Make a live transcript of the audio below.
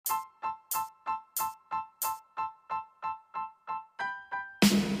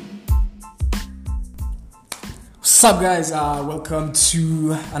Sup guys, welcome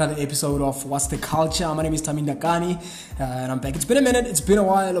to another episode of What's the Culture. My name is Tamin Dakani and I'm back. It's been a minute, it's been a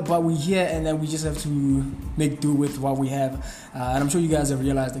while, but we're here and then we just have to make do with what we have. And I'm sure you guys have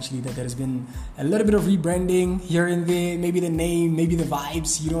realized actually that there has been a little bit of rebranding here and there, maybe the name, maybe the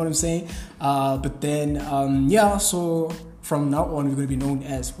vibes, you know what I'm saying? But then, so from now on we're going to be known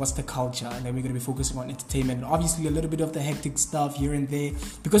as What's the Culture, and then we're going to be focusing on entertainment and obviously a little bit of the hectic stuff here and there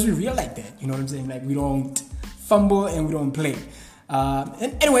because we're real like that, you know what I'm saying? Like we don't fumble and we don't play.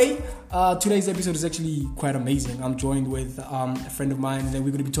 And anyway, today's episode is actually quite amazing. I'm joined with a friend of mine, and then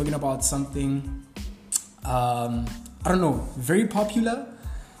we're going to be talking about something, I don't know, very popular,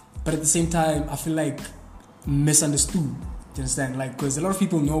 but at the same time, I feel like misunderstood. Do you understand? Like, because a lot of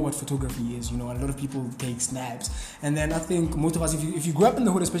people know what photography is, you know, a lot of people take snaps. And then I think most of us, if you grew up in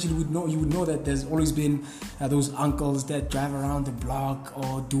the hood especially, you would know that there's always been those uncles that drive around the block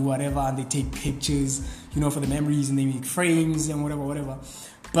or do whatever and they take pictures, you know, for the memories, and they make frames and whatever.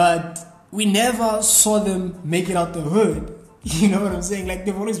 But we never saw them make it out the hood. You know what I'm saying? Like,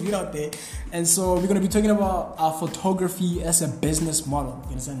 they've always been out there. And so we're going to be talking about photography as a business model.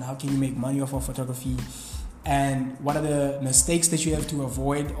 You understand? How can you make money off of photography? And what are the mistakes that you have to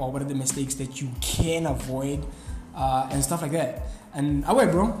avoid, or what are the mistakes that you can avoid, and stuff like that. And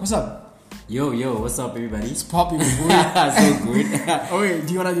wait, bro, what's up? Yo, what's up, everybody? It's popping, bro. So good. Oh wait,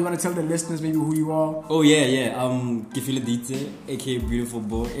 do you wanna tell the listeners maybe who you are? Oh yeah. Kifile Dite, aka Beautiful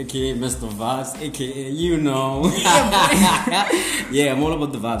Boy, aka Mr. Vibes, aka you know. Yeah, I'm all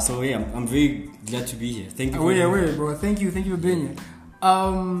about the vibes. So yeah, I'm very glad to be here. Thank you. Wait, bro. Thank you for being here.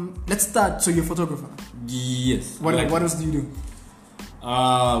 Let's start. So you're a photographer. Yes. What else do you do?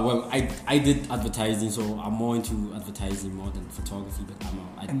 Well, I did advertising, so I'm more into advertising more than photography.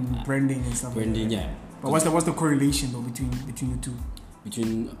 But and branding and stuff. Branding, like that. yeah. But what's the correlation though between the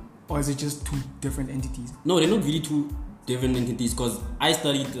two? Or is it just two different entities? No, they're not really two different entities, because I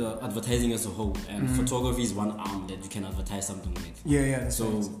studied advertising as a whole, and photography is one arm that you can advertise something with. Yeah.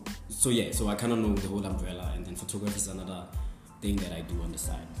 So I kind of know the whole umbrella, and then photography is another thing that I do on the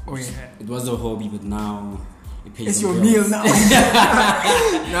side. Oh yeah. It was a hobby, but now it pays. It's your meal now.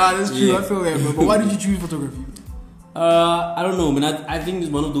 Nah, that's true. Yeah. I feel that, bro. But why did you choose photography? I don't know, man. I think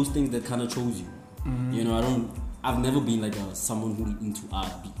it's one of those things that kind of chose you. You know, I've never been like someone who into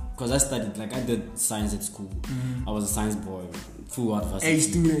art, because I studied, like, I did science at school. I was a science boy, full art varsity. A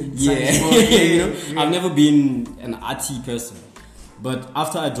student. Yeah. You know? Yeah. I've never been an arty person. But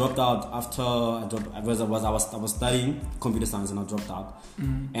after I dropped out, I was studying computer science, and I dropped out.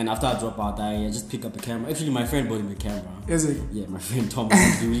 And after I dropped out, I just picked up a camera. Actually, my friend bought me a camera. Is it? Yeah, my friend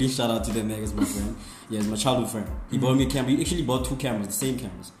Thomas. Really shout out to the niggas, my friend. Yeah, it's my childhood friend. He bought me a camera. He actually bought two cameras, the same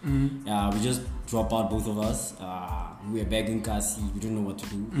cameras. We just dropped out, both of us. We were begging Kasi. We didn't know what to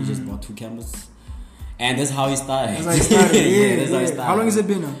do. We just bought two cameras. And that's how he started. That's how he started. Yeah, that's how he started. How long has it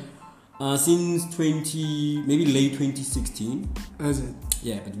been now? Since maybe late 2016. Is it?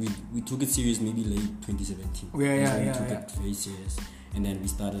 Yeah, but we took it serious maybe late 2017. We took it very serious, and then we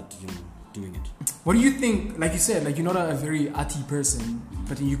started, doing it. What do you think? Like you said, like, you're not a very arty person,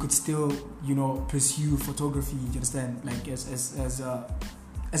 but you could still, pursue photography. You understand? Like as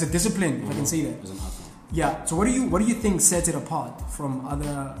a discipline, if I can say that. As an art form. Yeah. So what do you think sets it apart from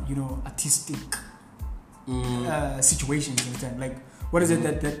other artistic situations? You understand? Like, what is it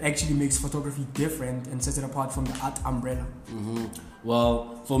that actually makes photography different and sets it apart from the art umbrella?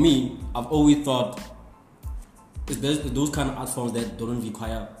 Well, for me, I've always thought there's those kind of art forms that don't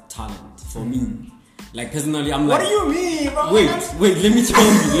require talent. For me, like, personally, I'm like, what do you mean, bro? Wait, let me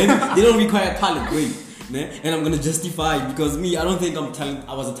tell you. They don't require talent. Wait, and I'm gonna justify it, because me, I don't think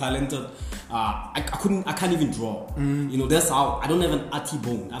I was a talented. I can't even draw. That's how I don't have an arty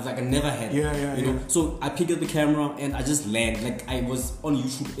bone. I never had. Yeah. So I picked up the camera and I just land. Like, I was on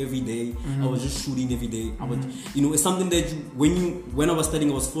YouTube every day. I was just shooting every day. I would, it's something that when I was studying,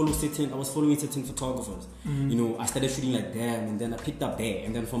 I was following certain photographers. I started shooting like them, and then I picked up there,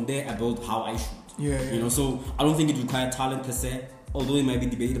 and then from there I built how I shoot. So I don't think it requires talent per se. Although it might be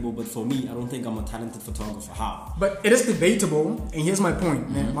debatable, but for me, I don't think I'm a talented photographer. How? But it is debatable, and here's my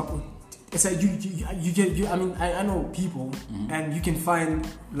point, man. It's like you I mean, I know people, and you can find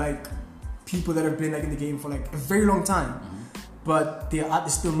like people that have been like in the game for like a very long time, but their art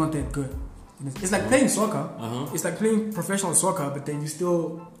is still not that good. It's like playing soccer. It's like playing professional soccer, but then you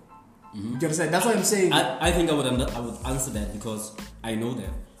still. You understand? That's what I'm saying. I think I would answer that, because I know that.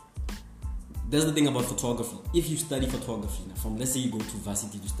 That's the thing about photography. If you study photography, from, let's say you go to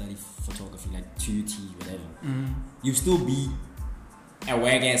varsity to study photography, like TUT, whatever, you still be a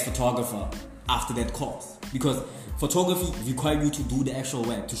wag ass photographer after that course, because photography requires you to do the actual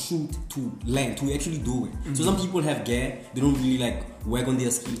work, to shoot, to learn, to actually do it. So some people have gear, they don't really like work on their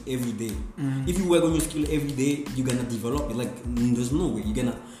skill every day. If you work on your skill every day, you're gonna develop it. Like there's no way you're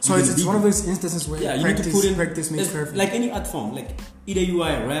gonna. So it's one of those instances where you need to put in practice makes perfect. Like any art form, like either you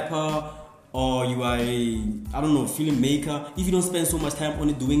are a rapper or you are a, I don't know, filmmaker. If you don't spend so much time on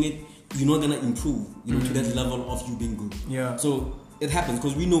it doing it, you're not gonna improve, to that level of you being good. Yeah. So it happens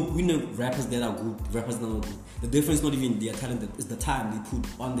because we know rappers that are good, rappers that are not good. The difference is not even their talent; it's the time they put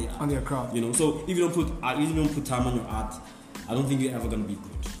on their art. On their craft. So if you don't put time on your art, I don't think you're ever gonna be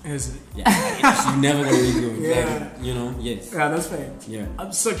good. Is it? Yeah, you're never gonna be good. Yeah. Yes. Yeah, that's fair.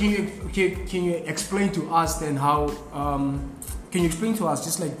 Yeah. So can you explain to us then how? Can you explain to us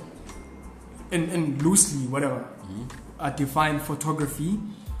just like, in loosely whatever, define photography,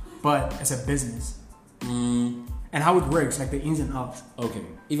 but as a business, and how it works, like the ins and outs. Okay.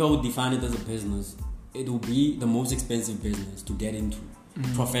 If I would define it as a business, it will be the most expensive business to get into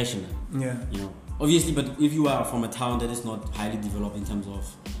professionally. Yeah. Obviously, but if you are from a town that is not highly developed in terms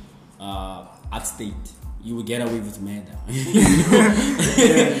of art state, you would get away with murder.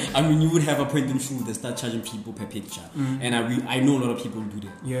 I mean, you would have a point and shoot that start charging people per picture, and I know a lot of people do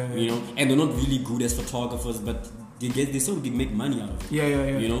that. Yeah. And they're not really good as photographers, but they still make money out of it.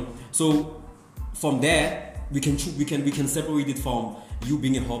 Yeah. So from there, we can separate it from you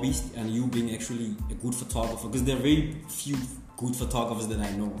being a hobbyist and you being actually a good photographer, because there are very few good photographers that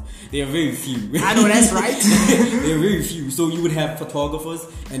I know. There are very few. I know, that's right. There are very few. So you would have photographers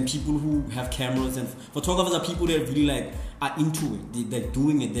and people who have cameras, and photographers are people that really are into it. They're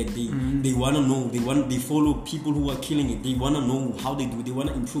doing it. They want to know. They follow people who are killing it. They want to know how they do it. They want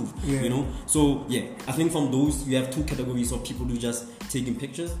to improve. So I think from those you have two categories of people who just taking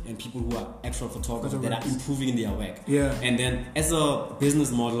pictures and people who are actual photographers that are improving in their work. And then as a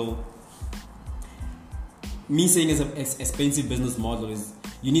business model, me saying as an expensive business model is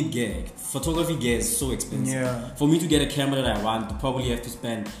you need gear. Photography gear is so expensive. For me to get a camera that I want, I probably have to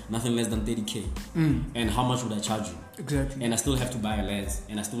spend nothing less than 30K. And how much would I charge you? Exactly. And I still have to buy a lens,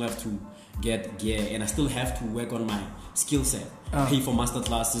 and I still have to get gear, and I still have to work on my skill set. Pay for master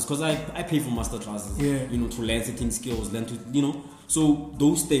classes, because I pay for master classes. To learn certain skills, learn to So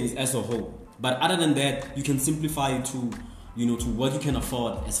those things as a whole. But other than that, you can simplify it to to what you can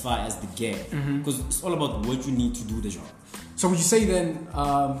afford as far as the gear, because it's all about what you need to do the job. So would you say then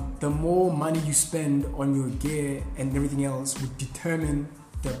the more money you spend on your gear and everything else would determine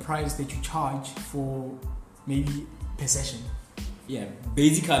the price that you charge for maybe per session? Yeah,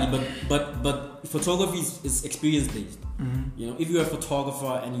 basically, but photography is experience based. If you're a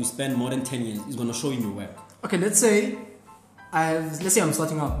photographer and you spend more than 10 years, it's gonna show in your work. Okay, let's say I'm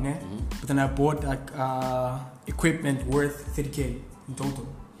starting out, but then I bought equipment worth 30K in total,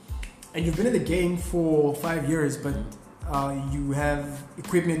 and you've been in the game for 5 years, but you have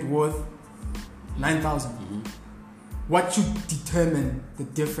equipment worth 9,000. What should determine the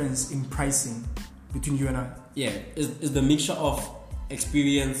difference in pricing between you and I? Yeah, is the mixture of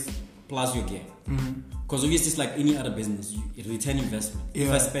experience plus your gear. Because obviously it's like any other business, it return investment.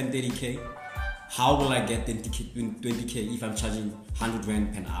 If I spend 30K, how will I get 20K if I'm charging 100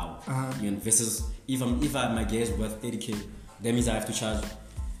 rand per hour? Versus if my gear is worth 30K, that means I have to charge,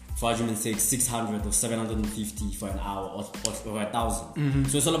 for argument's sake, 600 or 750 for an hour or 1,000.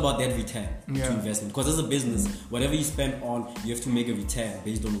 So it's all about that return to investment. Because as a business, whatever you spend on, you have to make a return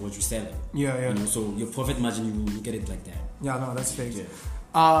based on what you sell. So your profit margin, you will get it like that. Yeah, no, that's fair.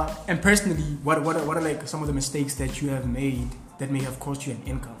 And personally, what are like some of the mistakes that you have made that may have cost you an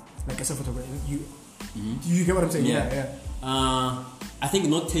income? Like as a photographer, you get what I'm saying? I think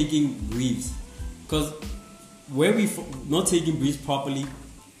not taking briefs, because not taking briefs properly.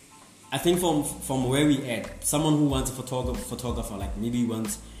 I think from where we at, someone who wants a photographer, like maybe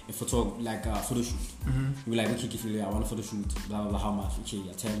wants a photo shoot. You're like, okay, Kifili, I want a photo shoot, blah, blah, blah, how much? Okay,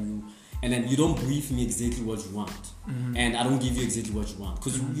 I tell you. And then you don't brief me exactly what you want. And I don't give you exactly what you want.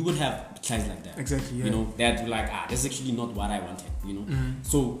 Because you would have clients like that. Exactly, that like, that's actually not what I wanted,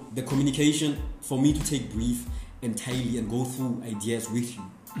 So the communication, for me to take brief entirely and go through ideas with you,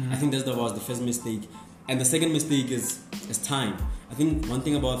 I think that was the first mistake. And the second mistake is time. I think one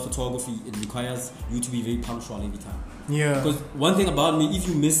thing about photography, it requires you to be very punctual every time. Because one thing about me, if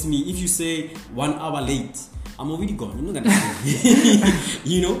you miss me, if you say 1 hour late, I'm already gone. You're not gonna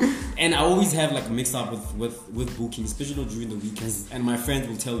And I always have like a mix up with booking, especially during the weekends. And my friends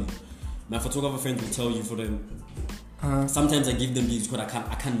will tell you, my photographer friends will tell you for them. Sometimes I give them deals because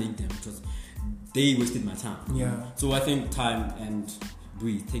I can't make them because they wasted my time. So I think time and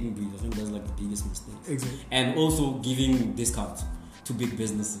taking breathe. I think that's like the biggest mistake. Exactly. And also giving discounts. to big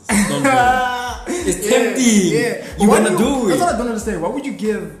businesses. Don't do it. It's tempting. Yeah. You wanna do it. That's what I don't understand. Why would you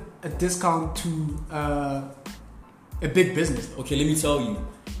give a discount to a big business? Okay, let me tell you.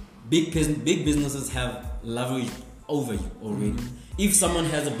 Big businesses have leverage over you already. If someone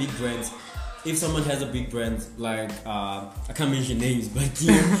has a big brand, like I can't mention names, but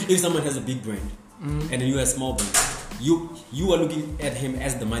if someone has a big brand and then you have a small brand, you are looking at him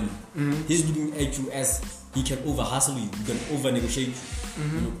as the money. He's looking at you as he can over hustle you, he can over negotiate you.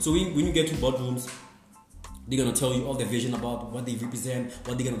 You know? So when you get to boardrooms, they're gonna tell you all the vision about what they represent,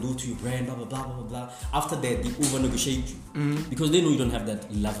 what they're gonna do to your brand, blah blah blah blah blah. After that, they over negotiate you because they know you don't have that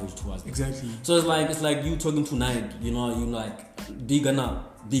leverage towards them. Exactly. So it's like you talking to Nike, you know, you like they're gonna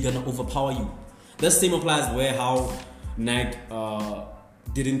overpower you. That same applies where how Nike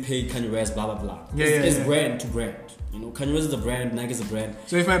didn't pay Kanye West, blah blah blah. It's brand to brand. You know, Kanye West is a brand, Nike is a brand.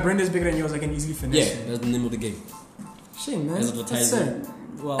 So if my brand is bigger than yours, I can easily finish. Yeah, that's the name of the game. Shit, man. As advertising.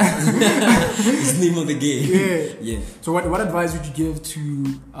 Well, it's the name of the game. Yeah. So what advice would you give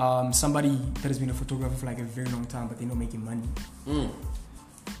to somebody that has been a photographer for like a very long time, but they're not making money?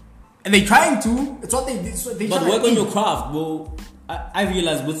 And they're trying to. It's what they. But work on your craft. Well, I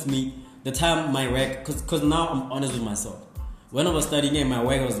realized with me the time my work, because now I'm honest with myself. When I was studying, my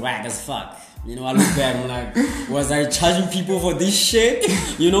work was whack as fuck. You know, I look back and I'm like, was I charging people for this shit?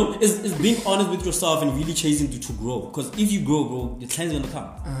 You know, it's being honest with yourself and really chasing to grow. Because if you grow, bro, the client's gonna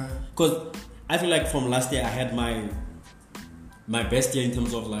come. Because I feel like from last year I had my best year in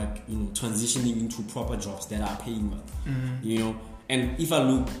terms of like, you know, transitioning into proper jobs that are paying well. You know, and if I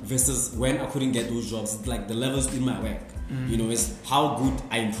look versus when I couldn't get those jobs, it's like the levels in my work. You know, it's how good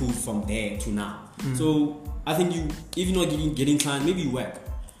I improved from there to now. So I think if you're not getting clients, maybe you work.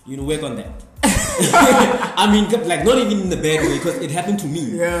 You know, work on that. I mean, like not even in the bad way, because it happened to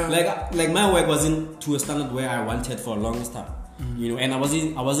me. Yeah. Like my work wasn't to a standard where I wanted for a longest time. You know, and I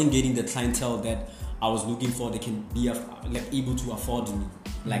wasn't getting the clientele that I was looking for. They can be like able to afford me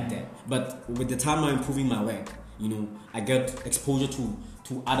like that. But with the time I'm improving my work, you know, I get exposure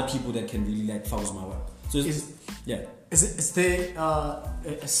to other people that can really like follow my work. So is there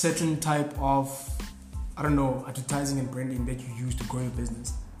a certain type of, I don't know, advertising and branding that you use to grow your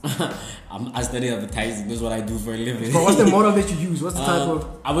business? I study advertising. That's what I do for a living. But what's the model that you use? What's the type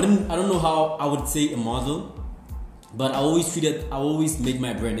of? I don't know how I would say a model, but I always make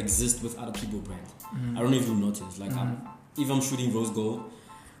my brand exist with other people's brands. I don't know if you notice. Like if I'm shooting Rose Gold,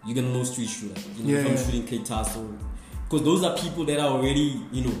 you're gonna know Street Shooter. You know, if I'm shooting K Tasso, because those are people that are already,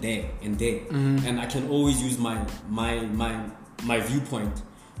 you know, there, and I can always use my viewpoint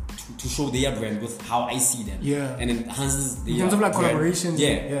to show their brand with how I see them. Yeah. And enhances their in terms of like brand. collaborations.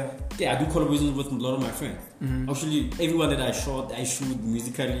 Yeah, I do collaborations with a lot of my friends. Actually, everyone that I shoot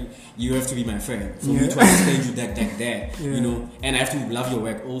musically, you have to be my friend. For me to understand you that you know, and I have to love your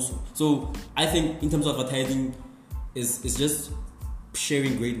work also. So I think in terms of advertising, it's just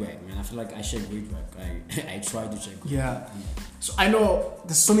sharing great work, man. I feel like I share great work. I try to share great work. So I know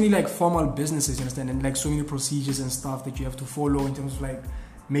there's so many like formal businesses, you understand, and like so many procedures and stuff that you have to follow in terms of like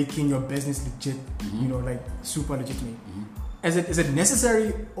making your business legit, you know, like super legitimate. Is it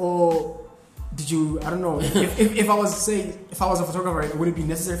necessary, or did you? I don't know. if I was a photographer, would it be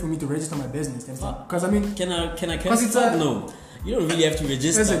necessary for me to register my business? Because I mean, can I? No, you don't really have to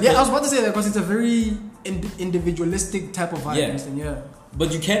register. I was about to say that because it's a very individualistic type of vibe.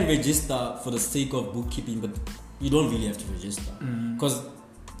 But you can register for the sake of bookkeeping, but you don't really have to register because.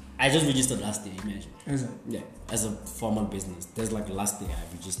 I just registered last year, imagine. Is it? Yeah, as a formal business. That's like last year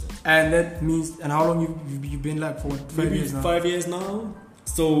I registered. And that means, and how long you've been like for what, 5 years now? 5 years now.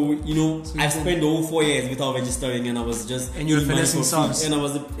 So, you know, I spent the whole 4 years without registering, and I was just... And you're finessing songs. And I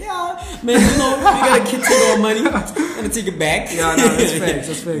was, man, you know, we gotta keep taking our money and take it back. Yeah, no, that's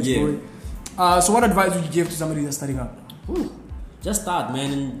facts, boy. So what advice would you give to somebody that's starting out? Just start,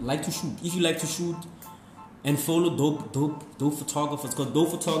 man, and like to shoot. If you like to shoot, and follow dope photographers, because dope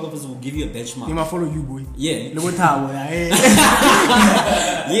photographers will give you a benchmark. They might follow you, boy. Yeah. Look what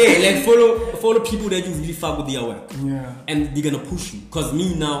like follow people that you really fuck with their work. Yeah. And they're gonna push you. Because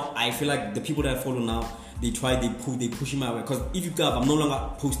me now, I feel like the people that I follow now, they pushing my work. Because if you go, I'm no longer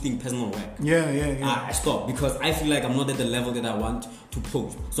posting personal work. Yeah. I stop because I feel like I'm not at the level that I want to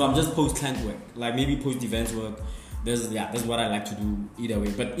post. So I'm just post client work, like maybe post events work. That's what I like to do either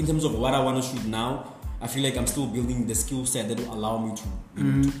way. But in terms of what I want to shoot now, I feel like I'm still building the skill set that will allow me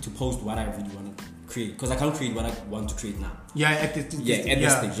to post what I really want to create. Because I can't create what I want to create now. At this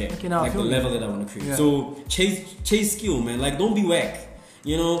stage, Okay, like the level that I want to create. So chase skill, man. Like don't be whack.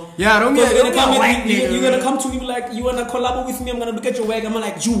 You know? Yeah, don't be whack. You're gonna come to me like, you wanna collab with me, I'm gonna look at your work, I'm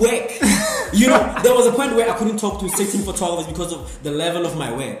like, you whack. You know, there was a point where I couldn't talk to certain photographers because of the level of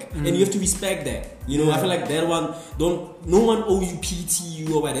my work, and you have to respect that. You know, I feel like that one no one owes you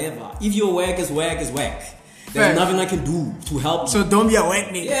PTU or whatever. If your work is work, is work. There's nothing I can do to help. So don't be a whack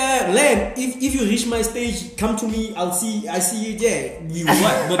nigga. Yeah, Len, if you reach my stage, come to me, I see you there. You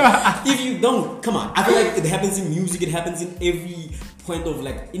what? But if you don't, come on. I feel like it happens in music, it happens in every point of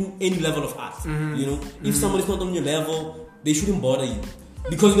like in any level of art. You know, if somebody's not on your level, they shouldn't bother you.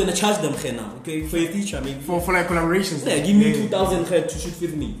 Because you're gonna charge them here now, okay? For your feature, maybe. For like collaborations. Yeah, give me 2,000 here to shoot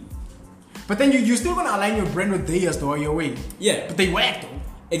with me. But then you still gonna align your brand with theirs though, your way. Yeah. But they whack though.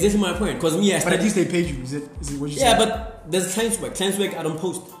 Exactly my point. Because me, but at least they paid you. Is it what you said? Yeah, but there's clients work. Clients work I don't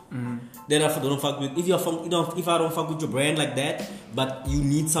post. Then I don't fuck with. If I don't fuck with your brand like that, but you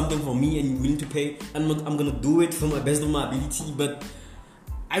need something from me and you're willing to pay, I'm gonna do it for my best of my ability. But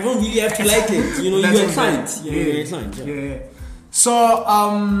I don't really have to like it. You know, you're a client. You're a client. Yeah. So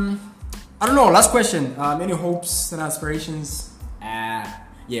I don't know. Last question. Any hopes and aspirations?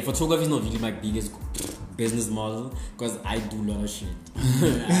 Yeah, photography is not really my biggest business model because I do a lot of shit.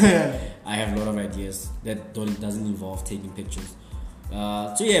 I have a lot of ideas that doesn't involve taking pictures.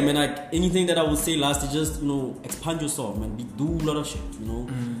 So yeah, man, like anything that I would say last is just, you know, expand yourself, man. Do a lot of shit, you know.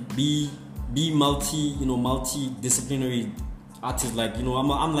 Be multidisciplinary artist. Like, you know,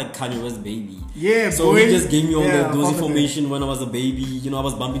 I'm like Kanye West baby. Yeah, so boy. he just gave me all those information when I was a baby. You know, I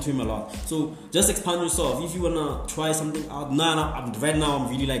was bumping to him a lot. So just expand yourself. If you wanna try something out, right now I'm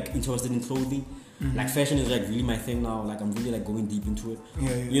really like interested in clothing. Like fashion is like really my thing now. Like I'm really like going deep into it.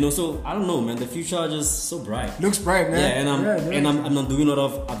 Yeah. You know, so I don't know, man. The future is just so bright. Looks bright, man. Yeah, and I'm not doing a lot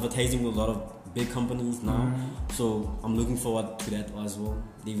of advertising with a lot of big companies now. So I'm looking forward to that as well.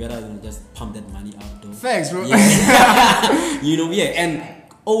 They better just pump that money out though. Thanks, bro. Yeah. You know, and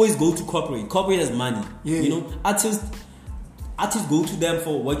always go to corporate. Corporate has money. Yeah. You know, artists go to them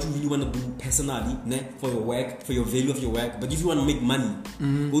for what you really want to do personally, for your work, for your value of your work. But if you want to make money,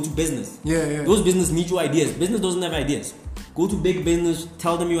 go to business. Yeah. Those business need your ideas. Business doesn't have ideas. Go to big business,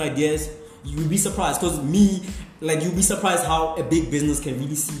 tell them your ideas. You'll be surprised. Because you'll be surprised how a big business can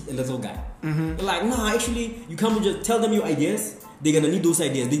really see a little guy. They're like, nah, actually, you can't just tell them your ideas. They're going to need those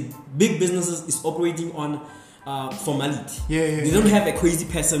ideas. The big businesses is operating on formality. They don't have a crazy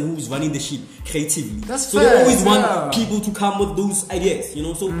person who's running the ship creatively. That's so fair. They always want people to come with those ideas, you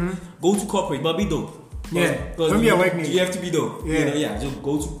know. So go to corporate, but be dope. Don't be a white nigga. You have to be dope. Just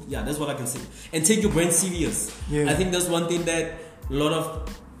go to that's what I can say. And take your brand serious. I think that's one thing that a lot of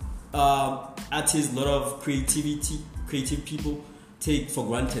artists, a lot of creative people take for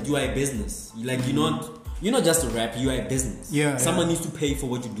granted. You are a business. You're not just a rapper, you are a business. Someone needs to pay for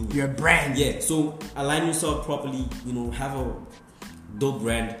what you do. You're a brand. So align yourself properly, you know, have a dope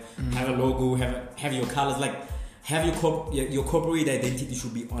brand, have a logo, have your colors, like have your corporate identity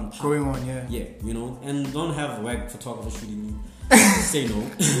should be on top. Going on, Yeah, you know, and don't have wag photographers shooting you. Say no.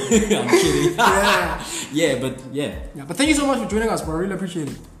 I'm kidding. But thank you so much for joining us, bro. I really appreciate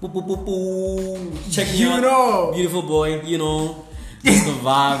it. Check me out. Beautiful boy, you know. Just the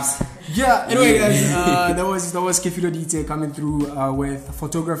vibes. Anyway, guys, that was Kefido Detail coming through with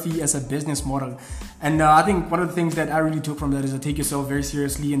photography as a business model. And I think one of the things that I really took from that is to take yourself very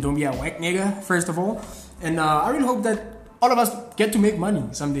seriously and don't be a whack nigga, first of all. And I really hope that all of us get to make money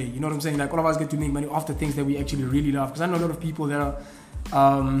someday. You know what I'm saying? Like all of us get to make money off the things that we actually really love. Because I know a lot of people that are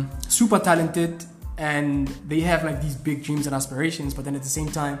super talented and they have like these big dreams and aspirations, but then at the same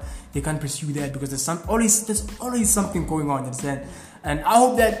time they can't pursue that because there's always something going on. You understand? And I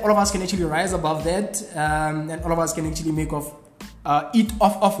hope that all of us can actually rise above that, and all of us can actually eat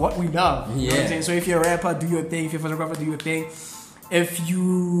off what we love. You know what I'm saying? So if you're a rapper, do your thing. If you're a photographer, do your thing. If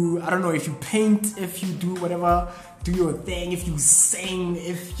you paint, if you do whatever, do your thing. If you sing,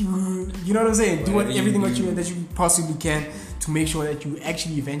 you know what I'm saying? Do everything that you possibly can to make sure that you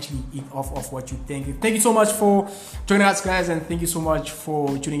actually eventually eat off of what you think. Thank you so much for joining us, guys, and thank you so much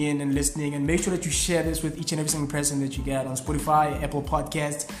for tuning in and listening. And make sure that you share this with each and every single person that you get on Spotify, Apple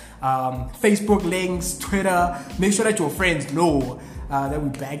Podcasts, Facebook links, Twitter. Make sure that your friends know that we're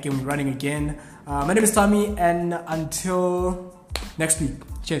back and we're running again. My name is Tommy, and until next week,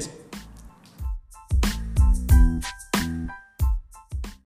 cheers.